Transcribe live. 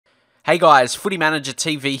Hey guys, Footy Manager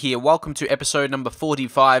TV here. Welcome to episode number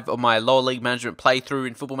 45 of my lower league management playthrough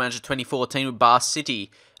in Football Manager 2014 with Bar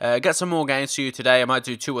City. Got some more games for you today. I might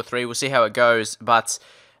do 2 or 3. We'll see how it goes. But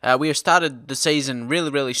we have started the season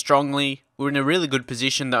really strongly. We're in a really good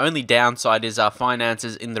position. The only downside is our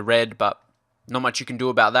finances in the red, but not much you can do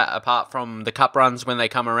about that apart from the cup runs when they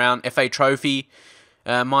come around. FA Trophy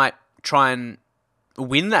might try and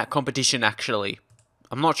win that competition actually.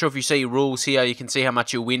 I'm not sure if you see rules here, you can see how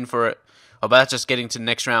much you win for it. Oh, but that's just getting to the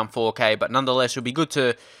next round 4K. But nonetheless, it'll be good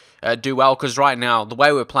to do well, because right now, the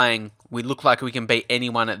way we're playing, we look like we can beat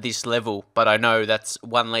anyone at this level. But I know that's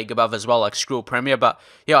one league above as well, like Skrill Premier. But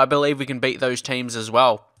yeah, I believe we can beat those teams as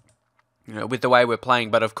well, you know, with the way we're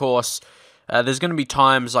playing. But of course, there's going to be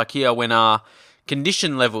times like here when our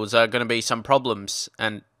condition levels are going to be some problems.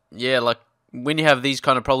 And yeah, like when you have these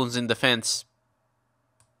kind of problems in defense,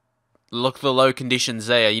 look at the low conditions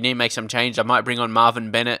there. You need to make some change. I might bring on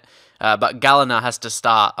Marvin Bennett, but Gallagher has to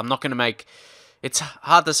start. I'm not going to make... It's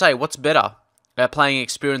hard to say. What's better? Playing an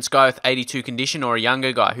experienced guy with 82 condition or a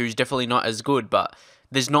younger guy who's definitely not as good, but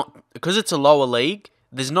there's not... Because it's a lower league,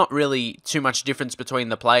 there's not really too much difference between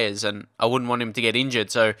the players, and I wouldn't want him to get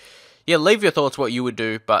injured. So, yeah, leave your thoughts what you would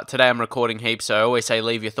do, but today I'm recording heaps, so I always say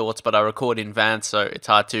leave your thoughts, but I record in advance, so it's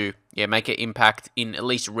hard to make an impact in at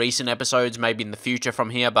least recent episodes, maybe in the future from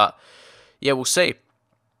here, but... yeah, we'll see.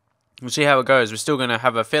 We'll see how it goes. We're still going to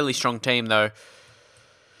have a fairly strong team, though.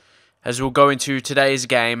 As we'll go into today's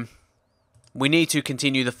game, we need to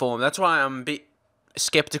continue the form. That's why I'm a bit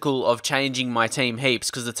skeptical of changing my team heaps,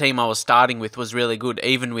 because the team I was starting with was really good.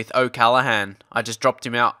 Even with O'Callaghan, I just dropped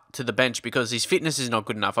him out to the bench because his fitness is not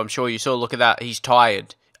good enough. I'm sure you saw, look at that, he's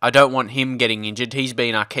tired. I don't want him getting injured. He's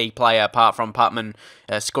been our key player apart from Putman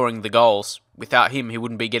scoring the goals. Without him, he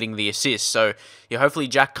wouldn't be getting the assists. So, yeah, hopefully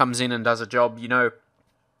Jack comes in and does a job. You know,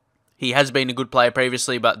 he has been a good player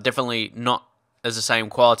previously, but definitely not as the same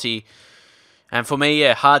quality. And for me,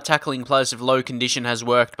 yeah, hard tackling players of low condition has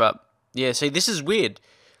worked. But, yeah, see, this is weird.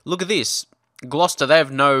 Look at this. Gloucester, they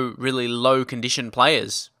have no really low condition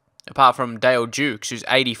players. Apart from Dale Dukes, who's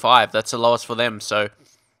 85. That's the lowest for them. So,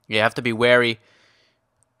 yeah, you have to be wary.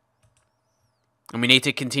 And we need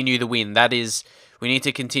to continue the win. That is... we need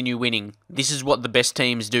to continue winning. This is what the best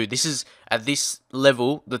teams do. This is, at this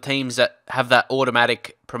level, the teams that have that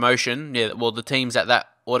automatic promotion, yeah, well, the teams at that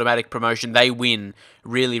automatic promotion, they win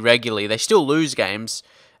really regularly. They still lose games,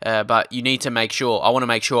 but you need to make sure, I want to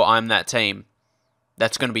make sure I'm that team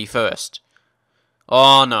that's going to be first.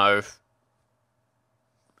 Oh, no.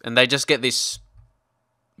 And they just get this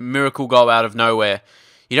miracle goal out of nowhere.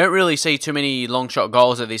 You don't really see too many long shot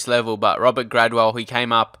goals at this level, but Robert Gradwell, he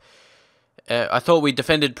came up. I thought we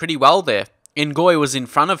defended pretty well there. Ngoy was in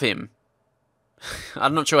front of him.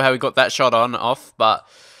 I'm not sure how he got that shot off, but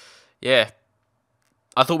yeah.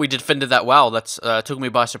 I thought we defended that well. That took me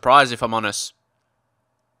by surprise, if I'm honest.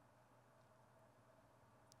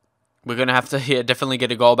 We're going to have to definitely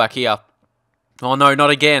get a goal back here. Oh no, not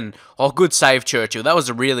again. Oh, good save, Churchill. That was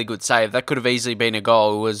a really good save. That could have easily been a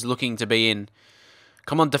goal. It was looking to be in.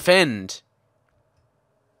 Come on, defend.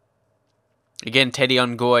 Again, Teddy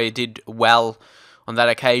Ngoy did well on that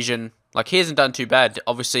occasion. Like, he hasn't done too bad.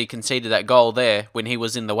 Obviously, conceded that goal there when he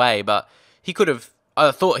was in the way, but he could have...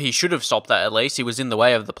 I thought he should have stopped that at least. He was in the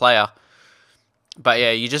way of the player. But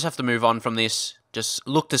yeah, you just have to move on from this. Just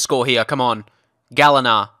look to score here. Come on.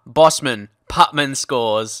 Gallagher, Bossman, Putman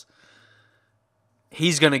scores.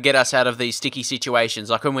 He's going to get us out of these sticky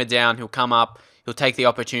situations. Like, when we're down, he'll come up, he'll take the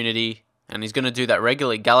opportunity, and he's going to do that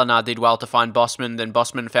regularly. Gallagher did well to find Bossman, then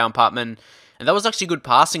Bossman found Putman. And that was actually good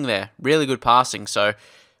passing there. Really good passing. So it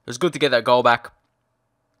was good to get that goal back.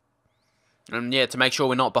 And yeah, to make sure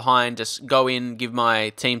we're not behind, just go in, give my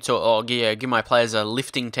team talk, or yeah, give my players a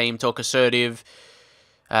lifting team talk, assertive.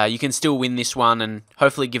 You can still win this one and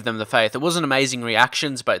hopefully give them the faith. It wasn't amazing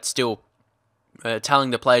reactions, but still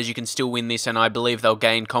telling the players you can still win this, and I believe they'll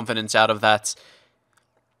gain confidence out of that.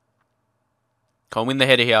 Can't win the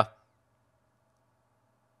header here.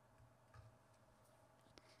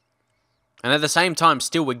 And at the same time,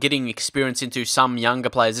 still, we're getting experience into some younger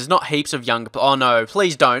players. There's not heaps of younger... oh, no.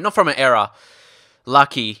 Please don't. Not from an error.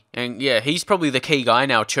 Lucky. And, yeah, he's probably the key guy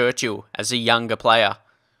now, Churchill, as a younger player.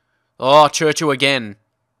 Oh, Churchill again.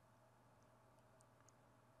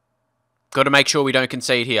 Got to make sure we don't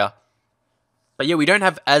concede here. But, yeah, we don't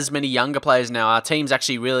have as many younger players now. Our team's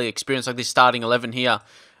actually really experienced, like this starting 11 here.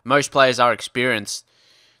 Most players are experienced.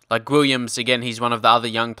 Like Williams, again, he's one of the other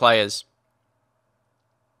young players.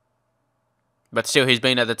 But still, he's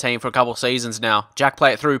been at the team for a couple of seasons now. Jack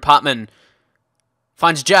play it through. Putman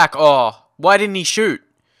finds Jack. Oh, why didn't he shoot?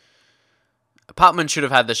 Putman should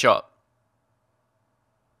have had the shot.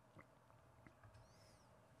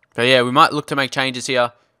 So yeah, we might look to make changes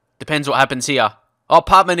here. Depends what happens here. Oh,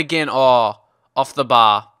 Putman again. Oh, off the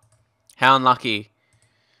bar. How unlucky.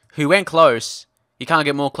 He went close. You can't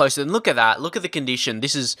get more closer than... Look at that. Look at the condition.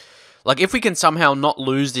 This is... Like, if we can somehow not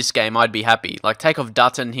lose this game, I'd be happy. Like, take off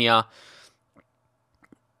Dutton here.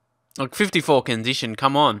 Like, 54 condition.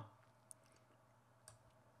 Come on.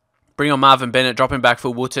 Bring on Marvin Bennett. Drop him back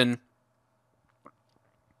for Wooten.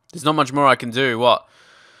 There's not much more I can do. What?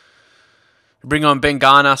 Bring on Ben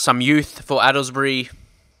Garner. Some youth for Addlesbury.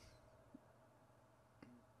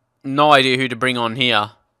 No idea who to bring on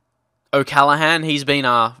here. O'Callaghan, he's been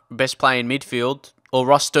our best player in midfield. Or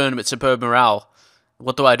Ross Stern with superb morale.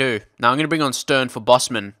 What do I do? Now I'm going to bring on Stern for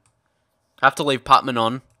Bossman. I have to leave Putman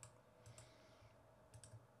on.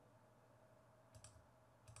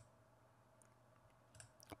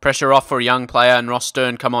 Pressure off for a young player. And Ross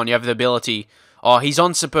Stern, come on, you have the ability. Oh, he's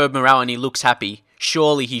on superb morale and he looks happy.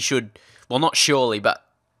 Surely he should... Well, not surely, but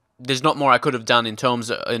there's not more I could have done in terms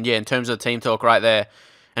of... And yeah, in terms of team talk right there.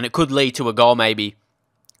 And it could lead to a goal, maybe.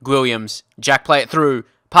 Williams. Jack, play it through.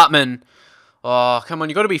 Putman. Oh, come on.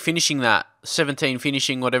 You've got to be finishing that. 17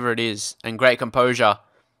 finishing, whatever it is. And great composure.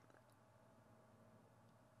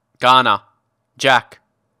 Garner. Jack.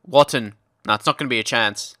 Watton. No, it's not going to be a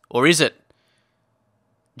chance. Or is it?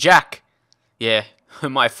 Jack. Yeah.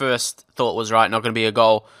 My first thought was right. Not going to be a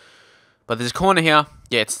goal. But there's a corner here.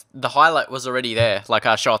 Yeah, the highlight was already there. Like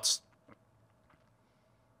our shots.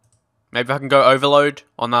 Maybe I can go overload.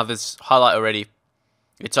 Oh no, there's highlight already.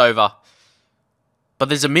 It's over. But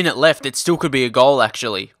there's a minute left. It still could be a goal,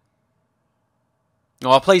 actually.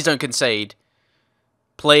 Oh, please don't concede.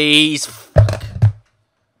 Please.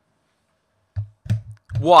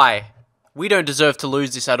 Why? We don't deserve to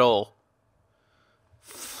lose this at all.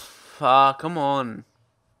 Come on.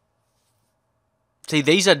 See,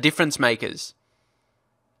 these are difference makers.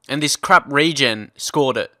 And this crap regen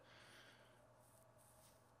scored it.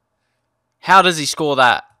 How does he score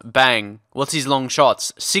that? Bang. What's his long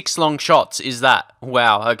shots? 6 long shots is that.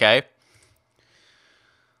 Wow, okay.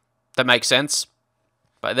 That makes sense.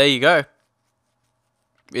 But there you go.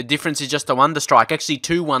 The difference is just a wonder strike. Actually,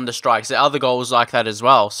 2 wonder strikes. The other goals like that as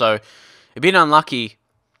well. So, a bit unlucky.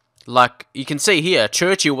 Like, you can see here,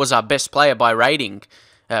 Churchill was our best player by rating.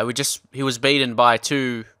 He was beaten by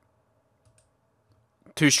two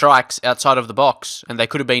strikes outside of the box. And they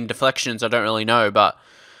could have been deflections, I don't really know. But,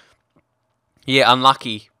 yeah,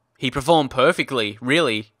 unlucky. He performed perfectly,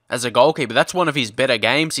 really, as a goalkeeper. That's one of his better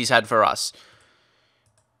games he's had for us.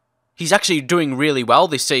 He's actually doing really well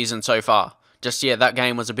this season so far. Just, yeah, that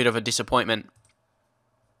game was a bit of a disappointment.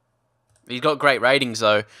 He's got great ratings,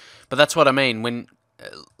 though. But that's what I mean. When,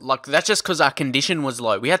 like, that's just because our condition was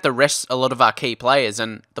low. We had to rest a lot of our key players,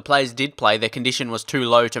 and the players did play. Their condition was too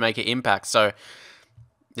low to make an impact. So,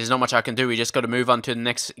 there's not much I can do. We just got to move on to the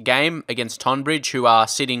next game against Tonbridge, who are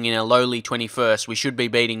sitting in a lowly 21st. We should be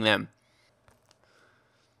beating them.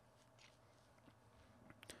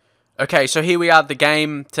 Okay, so here we are at the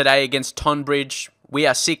game today against Tonbridge. We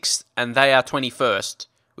are 6th and they are 21st.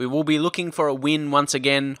 We will be looking for a win once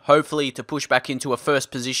again, hopefully to push back into a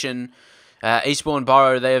first position. Eastbourne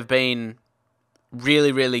Borough, they have been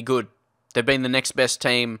really, really good. They've been the next best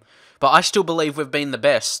team. But I still believe we've been the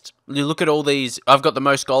best. You look at all these. I've got the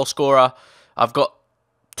most goal scorer. I've got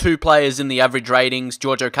 2 players in the average ratings.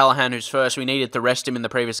 George O'Callaghan, who's first. We needed to rest him in the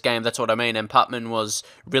previous game. That's what I mean. And Putman was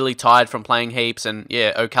really tired from playing heaps. And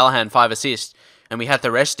yeah, O'Callaghan, 5 assists. And we had to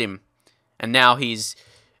rest him. And now he's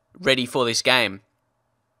ready for this game.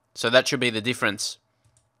 So that should be the difference.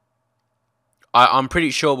 I'm pretty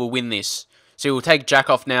sure we'll win this. So we'll take Jack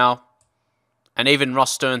off now. And even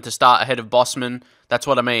Ross Stern to start ahead of Bossman. That's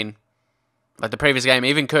what I mean. Like the previous game,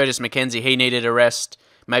 even Curtis McKenzie, he needed a rest.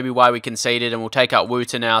 Maybe why we conceded, and we'll take out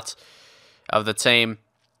Wooten out of the team.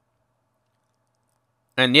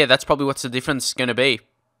 And yeah, that's probably what's the difference going to be.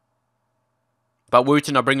 But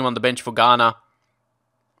Wooten, I'll bring him on the bench for Garner.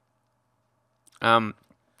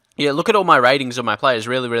 Yeah, look at all my ratings of my players.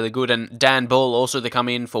 Really, really good. And Dan Bull also to come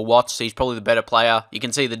in for Watts. He's probably the better player. You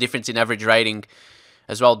can see the difference in average rating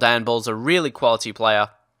as well. Dan Bull's a really quality player.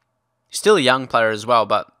 Still a young player as well,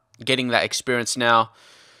 but getting that experience now.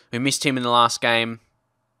 We missed him in the last game.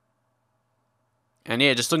 And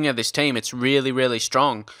yeah, just looking at this team, it's really, really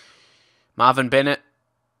strong. Marvin Bennett.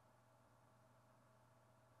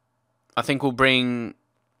 I think we'll bring...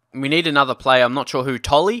 We need another player. I'm not sure who.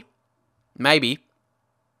 Tolley? Maybe.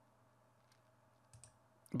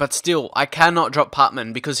 But still, I cannot drop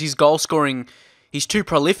Putman because his goal scoring, he's too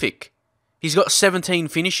prolific. He's got 17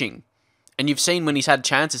 finishing. And you've seen when he's had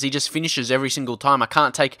chances, he just finishes every single time. I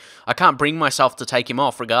can't bring myself to take him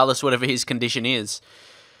off, regardless whatever his condition is.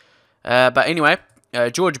 But anyway,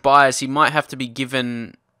 George Byers, he might have to be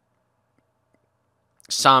given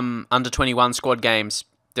some under-21 squad games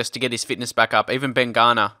just to get his fitness back up. Even Ben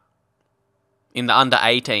Garner in the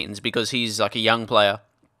under-18s because he's like a young player.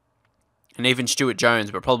 And even Stuart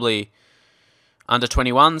Jones, but probably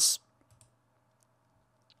under-21s.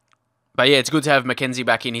 But yeah, it's good to have Mackenzie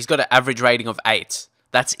back in. He's got an average rating of 8.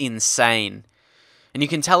 That's insane. And you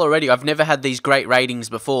can tell already, I've never had these great ratings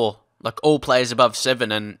before. Like all players above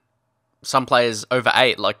 7 and some players over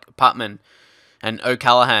 8, like Putman and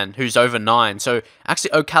O'Callaghan, who's over 9. So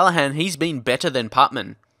actually, O'Callaghan, he's been better than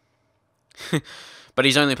Putman. But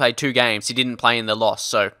he's only played 2 games. He didn't play in the loss.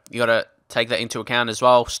 So you got to take that into account as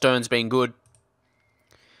well. Stern's been good.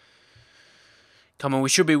 Come on, we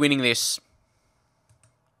should be winning this.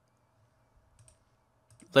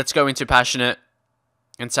 Let's go into passionate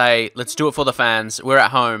and say, let's do it for the fans. We're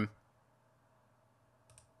at home.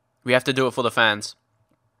 We have to do it for the fans.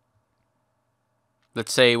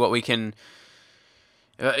 Let's see what we can...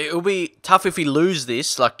 it'll be tough if we lose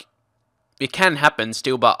this. Like, it can happen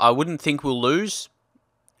still, but I wouldn't think we'll lose.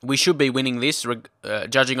 We should be winning this,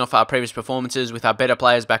 judging off our previous performances with our better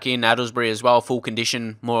players back in. Addlesbury as well, full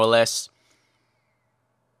condition, more or less.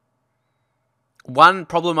 One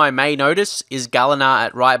problem I may notice is Gallina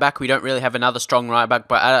at right back. We don't really have another strong right back,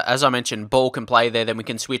 but as I mentioned, Ball can play there, then we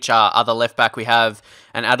can switch our other left back we have,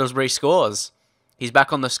 and Addlesbury scores. He's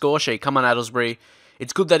back on the score sheet. Come on, Addlesbury.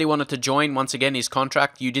 It's good that he wanted to join once again his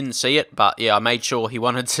contract. You didn't see it, but yeah, I made sure he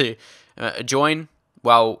wanted to join.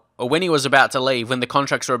 Well, when he was about to leave, when the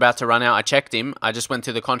contracts were about to run out, I checked him. I just went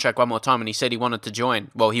through the contract one more time, and he said he wanted to join.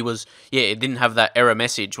 Well, he was, yeah, it didn't have that error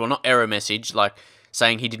message. Well, not error message, like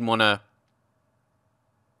saying he didn't want to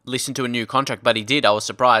listen to a new contract, but he did. I was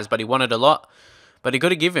surprised, but he wanted a lot. But you got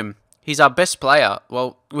to give him. He's our best player.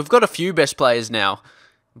 Well, we've got a few best players now,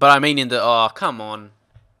 but I mean in the... Oh, come on.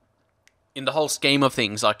 In the whole scheme of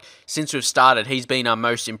things, like, since we've started, he's been our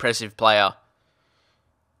most impressive player.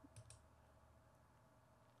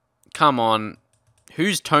 Come on.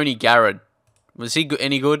 Who's Tony Garrett? Was he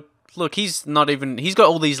any good? Look, he's not even... He's got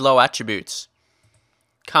all these low attributes.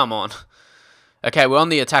 Come on. Okay, we're on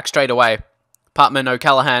the attack straight away. Putman,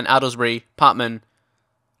 O'Callaghan, Addlesbury, Putman.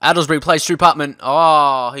 Addlesbury plays through Putman.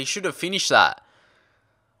 Oh, he should have finished that.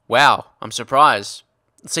 Wow, I'm surprised.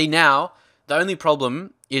 See, now, the only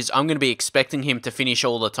problem is I'm going to be expecting him to finish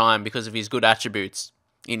all the time because of his good attributes.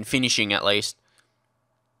 In finishing, at least.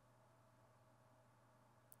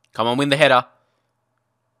 Come on, win the header.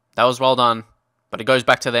 That was well done. But it goes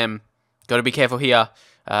back to them. Got to be careful here.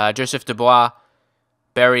 Joseph Dubois.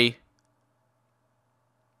 Berry.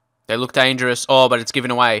 They look dangerous. Oh, but it's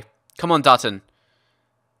given away. Come on, Dutton.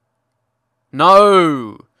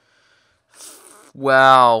 No!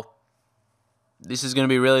 Wow. This is going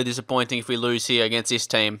to be really disappointing if we lose here against this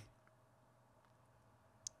team.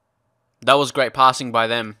 That was great passing by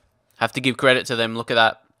them. Have to give credit to them. Look at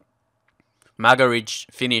that. Magaridge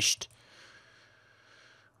finished.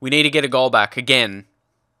 We need to get a goal back. Again.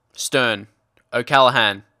 Stern.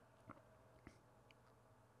 O'Callaghan.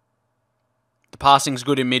 The passing's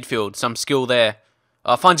good in midfield. Some skill there.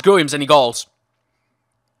 Finds Williams and he goals.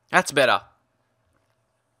 That's better.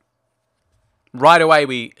 Right away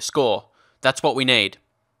we score. That's what we need.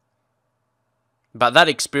 But that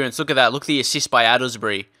experience, look at that. Look at the assist by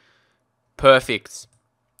Addlesbury. Perfect.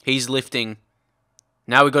 He's lifting.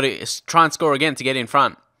 Now we've got to try and score again to get in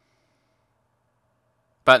front.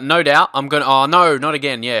 But no doubt, I'm going to... Oh, no, not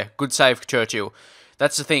again. Yeah, good save, Churchill.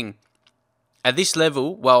 That's the thing. At this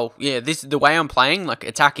level, well, yeah, the way I'm playing, like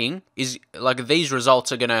attacking, is like these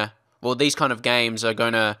results are going to... Well, these kind of games are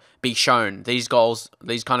going to be shown. These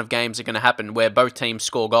kind of games are going to happen where both teams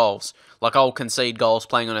score goals. Like, I'll concede goals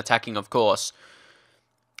playing on attacking, of course.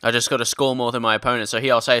 I just got to score more than my opponent. So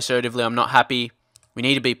here I'll say assertively, I'm not happy. We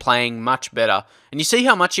need to be playing much better. And you see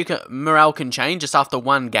how much morale can change just after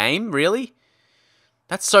one game? Really?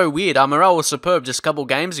 That's so weird. Our morale was superb just a couple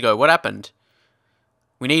games ago. What happened?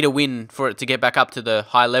 We need a win for it to get back up to the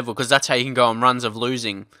high level, because that's how you can go on runs of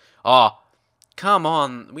losing. Oh, come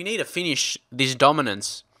on. We need to finish this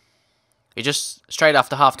dominance. It just straight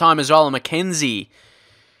after half-time as well. And Mackenzie,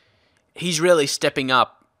 he's really stepping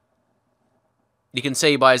up. You can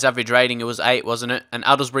see by his average rating, it was 8, wasn't it? And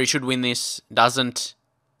Addlesbury should win this. Doesn't.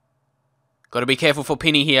 Got to be careful for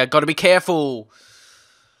Penny here. Got to be careful.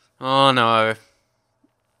 Oh, no.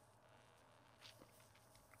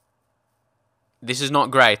 This is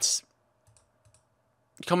not great.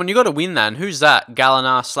 Come on, you got to win that. And who's that?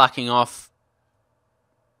 Gallina slacking off.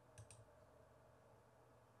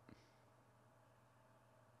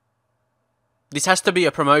 This has to be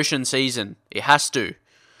a promotion season. It has to.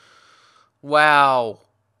 Wow.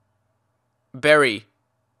 Berry.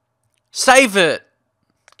 Save it!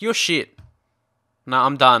 You're shit. No,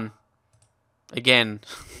 I'm done. Again.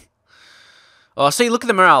 Oh, see, look at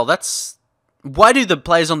the morale. That's... Why do the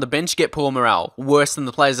players on the bench get poor morale? Worse than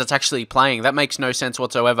the players that's actually playing. That makes no sense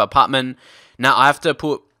whatsoever. Putman, now I have to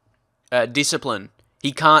put discipline.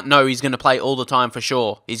 He can't know he's going to play all the time for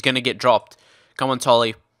sure. He's going to get dropped. Come on,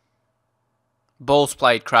 Tolly. Ball's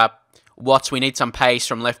played crap. Watts, we need some pace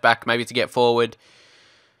from left back maybe to get forward.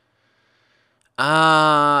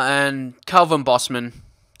 And Calvin Bossman.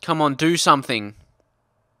 Come on, do something.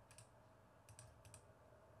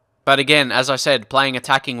 But again, as I said, playing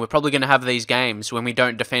attacking, we're probably going to have these games when we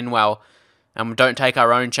don't defend well and we don't take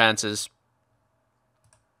our own chances.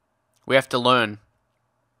 We have to learn.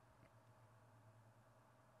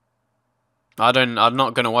 I'm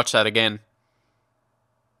not going to watch that again.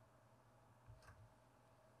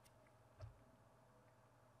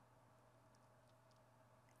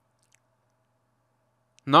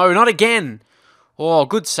 No, not again. Oh,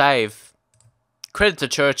 good save. Credit to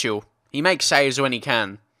Churchill. He makes saves when he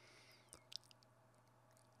can.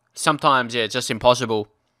 Sometimes, yeah, it's just impossible.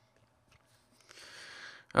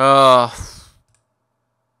 And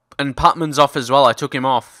Putman's off as well. I took him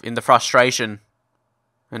off in the frustration.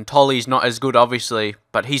 And Tolly's not as good, obviously.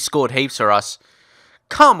 But he scored heaps for us.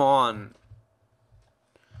 Come on.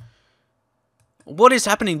 What is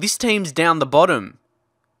happening? This team's down the bottom.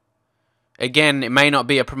 Again, it may not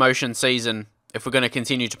be a promotion season if we're going to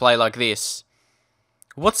continue to play like this.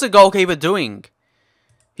 What's the goalkeeper doing?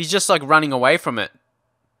 He's just like running away from it.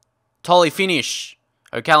 Tolly finish.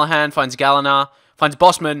 O'Callaghan finds Galliner. Finds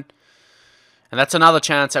Bossman. And that's another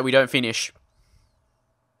chance that we don't finish.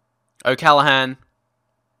 O'Callaghan.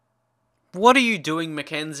 What are you doing,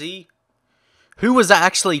 Mackenzie? Who was that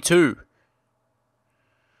actually to?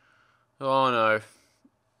 Oh no.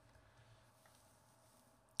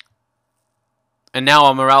 And now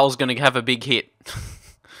our morale's going to have a big hit.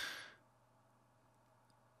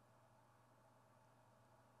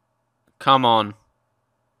 Come on.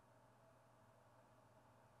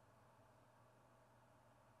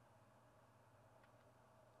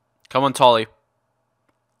 Come on, Tolly.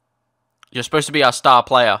 You're supposed to be our star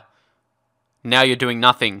player. Now you're doing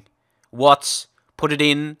nothing. Watts, put it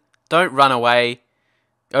in. Don't run away.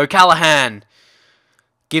 O'Callaghan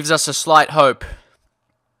gives us a slight hope.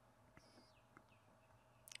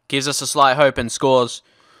 Gives us a slight hope and scores.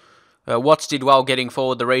 Watts did well getting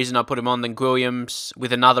forward. The reason I put him on. Then Williams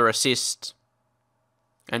with another assist.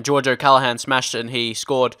 And George O'Callaghan smashed it and he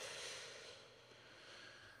scored.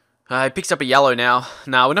 He picks up a yellow now.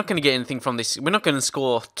 Now, we're not going to get anything from this. We're not going to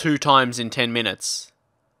score 2 times in 10 minutes.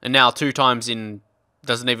 And now 2 times in...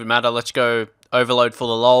 Doesn't even matter. Let's go overload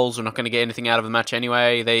full of lols. We're not going to get anything out of the match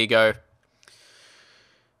anyway. There you go.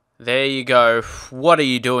 There you go. What are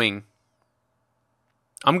you doing?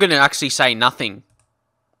 I'm going to actually say nothing.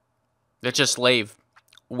 Let's just leave.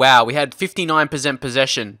 Wow, we had 59%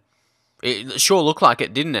 possession. It sure looked like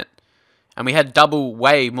it, didn't it? And we had double,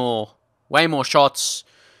 way more shots.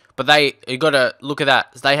 But you got to look at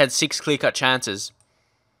that. They had 6 clear-cut chances.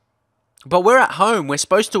 But we're at home. We're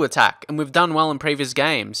supposed to attack. And we've done well in previous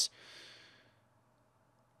games.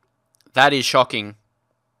 That is shocking.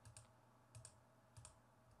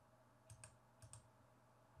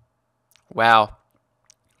 Wow.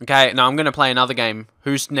 Okay, now I'm going to play another game.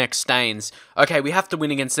 Who's next? Staines. Okay, we have to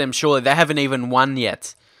win against them, surely. They haven't even won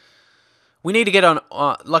yet. We need to get on,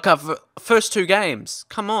 like, our first 2 games.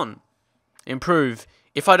 Come on. Improve.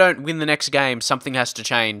 If I don't win the next game, something has to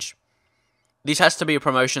change. This has to be a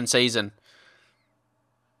promotion season.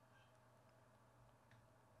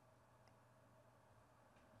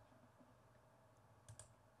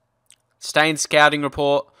 Staines scouting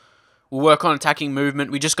report. We'll work on attacking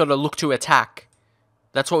movement. We just got to look to attack.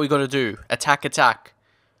 That's what we got to do. Attack, attack.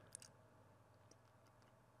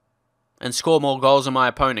 And score more goals than my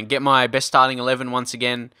opponent. Get my best starting 11 once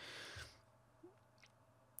again.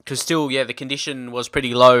 Because still, yeah, the condition was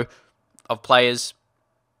pretty low of players.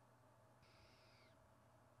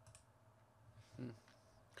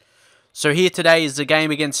 So here today is the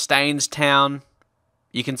game against Staines Town.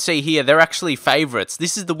 You can see here, they're actually favourites.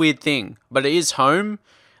 This is the weird thing. But it is home.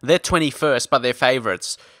 They're 21st, but they're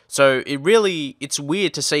favourites. So it's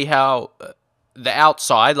weird to see how the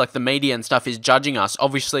outside, like the media and stuff, is judging us.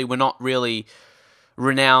 Obviously, we're not really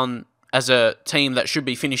renowned as a team that should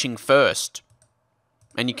be finishing first.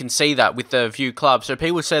 And you can see that with the few clubs. So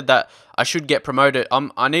people said that I should get promoted.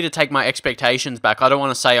 I need to take my expectations back. I don't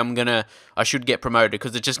want to say I should get promoted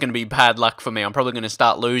because it's just going to be bad luck for me. I'm probably going to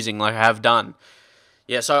start losing like I have done.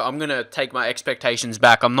 Yeah, so I'm going to take my expectations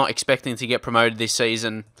back. I'm not expecting to get promoted this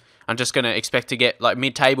season. I'm just going to expect to get like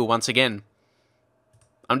mid-table once again.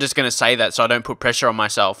 I'm just going to say that so I don't put pressure on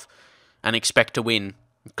myself and expect to win.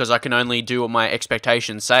 Because I can only do what my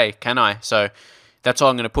expectations say, can I? So that's all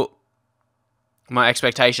I'm going to put my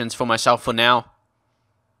expectations for myself for now.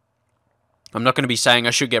 I'm not going to be saying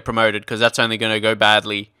I should get promoted because that's only going to go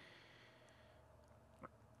badly.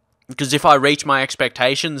 Because if I reach my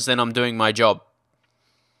expectations, then I'm doing my job.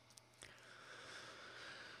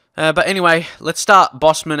 But anyway, let's start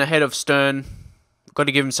Bosman ahead of Stern. Got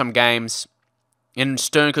to give him some games. And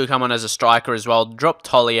Stern could come on as a striker as well. Drop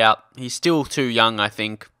Tolly out. He's still too young, I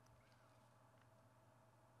think.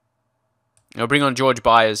 I'll bring on George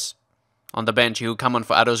Byers on the bench. He'll come on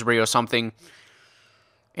for Addlesbury or something.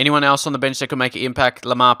 Anyone else on the bench that could make an impact?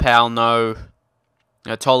 Lamar Powell, no.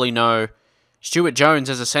 Tolly, no. Stuart Jones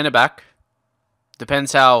as a centre-back.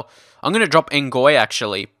 Depends how... I'm going to drop Ngoy,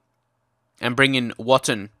 actually. And bring in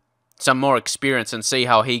Watton. Some more experience and see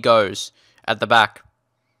how he goes at the back.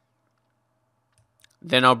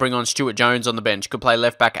 Then I'll bring on Stuart Jones on the bench. Could play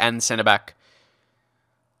left-back and centre-back.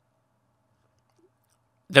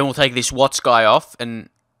 Then we'll take this Watts guy off and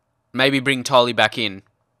maybe bring Tolly back in.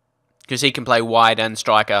 Because he can play wide and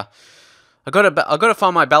striker. I got to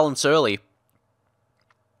find my balance early.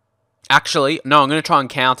 Actually, no, I'm going to try and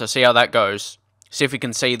counter, see how that goes. See if we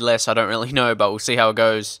concede less, I don't really know, but we'll see how it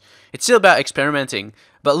goes. It's still about experimenting.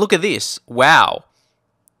 But look at this. Wow.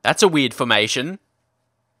 That's a weird formation.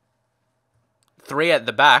 3 at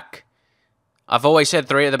the back. I've always said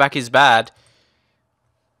 3 at the back is bad.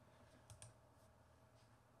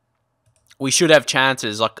 We should have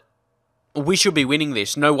chances. Like, we should be winning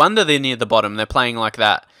this. No wonder they're near the bottom. They're playing like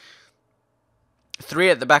that. 3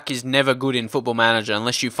 at the back is never good in Football Manager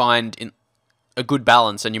unless you find a good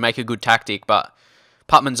balance and you make a good tactic. But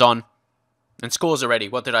Putman's on and scores already.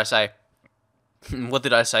 What did I say? What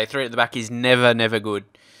did I say? 3 at the back is never good.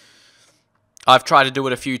 I've tried to do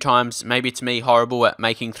it a few times. Maybe it's me horrible at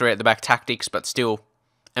making 3 at the back tactics, but still.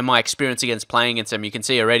 And my experience against playing against them, you can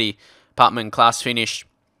see already. Putman, class finish.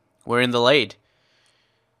 We're in the lead.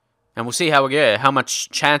 And we'll see how we go. How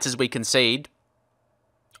much chances we concede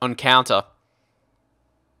on counter.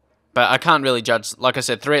 But I can't really judge. Like I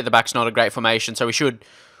said, 3 at the back's not a great formation, so we should...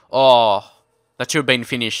 Oh, that should have been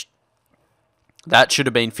finished. That should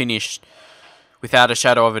have been finished. Without a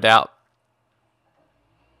shadow of a doubt.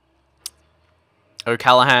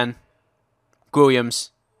 O'Callaghan.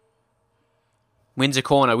 Williams. Wins a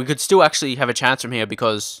corner. We could still actually have a chance from here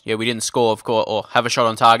because, yeah, we didn't score, of course, or have a shot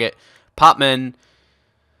on target. Putman.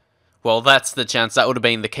 Well, that's the chance. That would have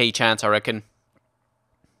been the key chance, I reckon.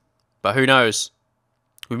 But who knows?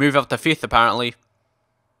 We move up to 5th, apparently.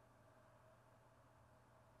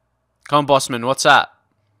 Come on, Bosman. What's that?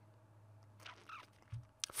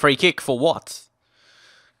 Free kick for what?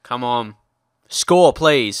 Come on. Score,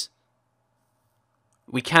 please.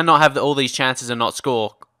 We cannot have all these chances and not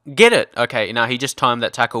score. Get it. Okay, now he just timed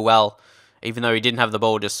that tackle well. Even though he didn't have the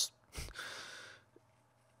ball, just...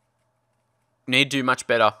 need to do much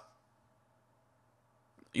better.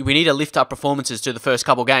 We need to lift up performances to the first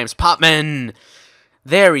couple games. Putman!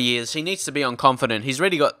 There he is. He needs to be on confident. He's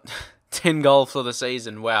already got 10 goals for the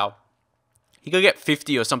season. Wow. He could get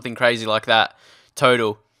 50 or something crazy like that.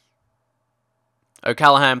 Total.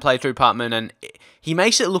 O'Callaghan played through Putman and he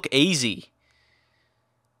makes it look easy.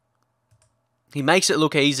 He makes it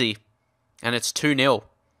look easy. And it's 2-0.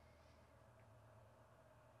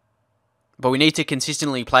 But we need to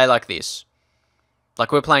consistently play like this.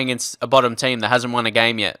 Like we're playing against a bottom team that hasn't won a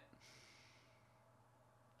game yet.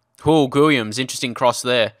 Cool, Williams. Interesting cross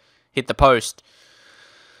there. Hit the post.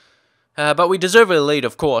 But we deserve a lead,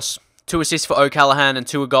 of course. 2 assists for O'Callaghan and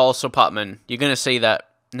 2 goals for Putman. You're going to see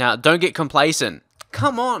that. Now, don't get complacent.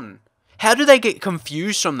 Come on. How do they get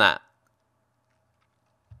confused from that?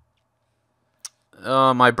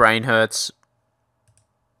 Oh, my brain hurts.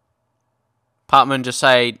 Putman just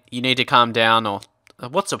say, you need to calm down, or...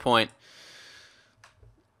 What's the point?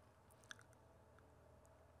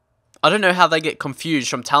 I don't know how they get confused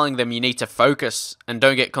from telling them you need to focus and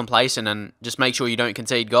don't get complacent and just make sure you don't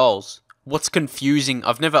concede goals. What's confusing?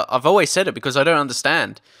 I've always said it because I don't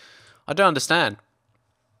understand. I don't understand.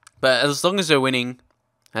 But as long as they're winning,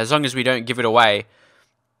 as long as we don't give it away,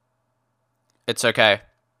 it's okay.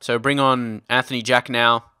 So bring on Anthony Jack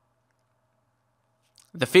now.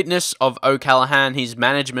 The fitness of O'Callaghan, his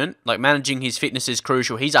management, like managing his fitness is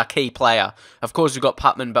crucial. He's our key player. Of course, we've got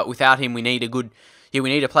Putman, but without him, we need we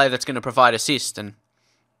need a player that's going to provide assist, and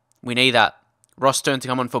we need that. Ross Stern to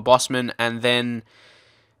come on for Bosman, and then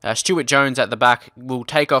Stuart Jones at the back will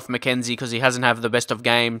take off McKenzie because he hasn't had the best of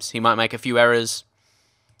games. He might make a few errors.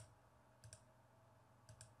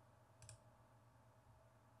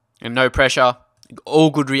 And no pressure.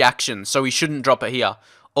 All good reactions, so we shouldn't drop it here.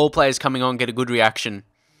 All players coming on get a good reaction.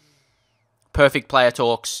 Perfect player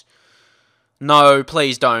talks. No,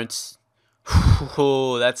 please don't.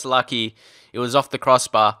 Oh, that's lucky. It was off the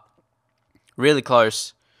crossbar. Really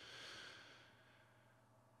close.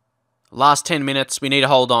 Last 10 minutes, we need to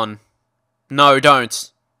hold on. No,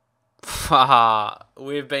 don't.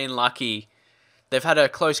 We've been lucky. They've had a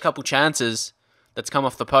close couple chances that's come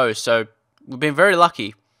off the post, so we've been very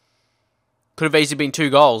lucky. Could have easily been 2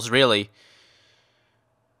 goals, really.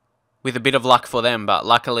 With a bit of luck for them, but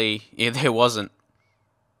luckily, yeah, there wasn't.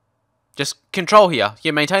 Just control here.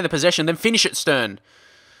 Yeah, maintain the possession, then finish it, Stern.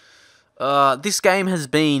 This game has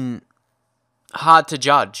been hard to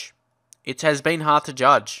judge. It has been hard to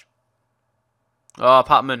judge. Oh,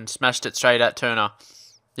 Putman smashed it straight at Turner.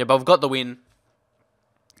 Yeah, but we've got the win.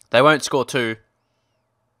 They won't score 2.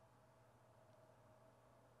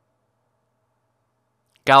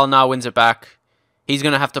 Gallagher wins it back. He's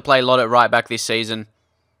going to have to play a lot at right back this season.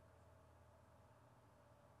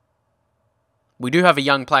 We do have a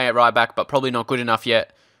young player at right back, but probably not good enough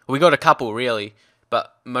yet. We got a couple, really,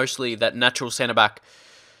 but mostly that natural centre back.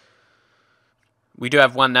 We do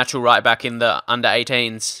have one natural right back in the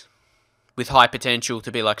under-18s with high potential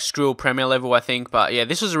to be like Skrill Premier level, I think. But yeah,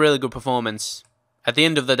 this was a really good performance. At the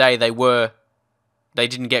end of the day, they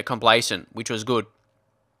didn't get complacent, which was good.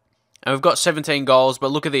 And we've got 17 goals, but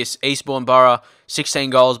look at this. Eastbourne Borough, 16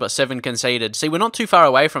 goals, but 7 conceded. See, we're not too far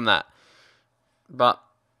away from that. But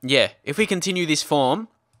yeah, if we continue this form,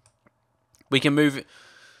 we can move.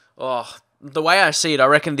 Oh, the way I see it, I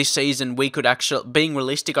reckon this season we could actually, being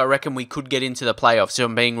realistic, I reckon we could get into the playoffs. So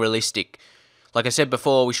I'm being realistic. Like I said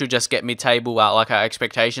before, we should just get mid-table, like our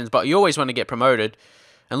expectations. But you always want to get promoted.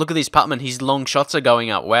 And look at this Putman. His long shots are going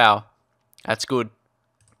up. Wow, that's good.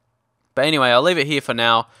 But anyway, I'll leave it here for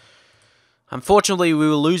now. Unfortunately, we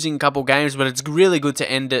were losing a couple games, but it's really good to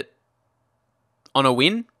end it on a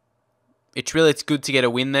win. It's good to get a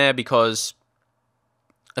win there because,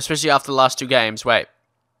 especially after the last 2 games. Wait.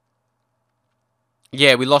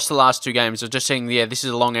 Yeah, we lost the last 2 games. I was just saying, yeah, this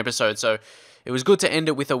is a long episode. So it was good to end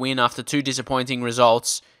it with a win after 2 disappointing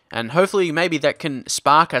results. And hopefully maybe that can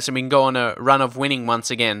spark us and we can go on a run of winning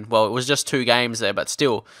once again. Well, it was just 2 games there, but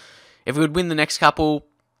still. If we would win the next couple,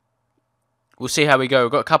 we'll see how we go.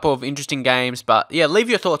 We've got a couple of interesting games. But yeah, leave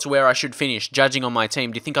your thoughts where I should finish judging on my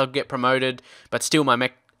team. Do you think I'll get promoted? But still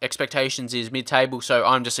my expectations is mid-table. So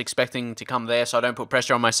I'm just expecting to come there so I don't put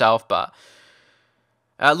pressure on myself. But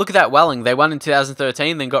look at that Welling. They won in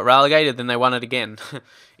 2013, then got relegated, then they won it again.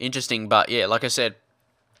 Interesting. But yeah, like I said,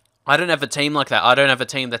 I don't have a team like that. I don't have a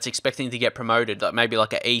team that's expecting to get promoted. Like maybe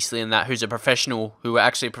like a Eastleigh and that, who's a professional, who are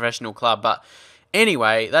actually a professional club. But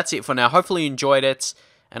anyway, that's it for now. Hopefully you enjoyed it,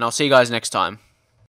 and I'll see you guys next time.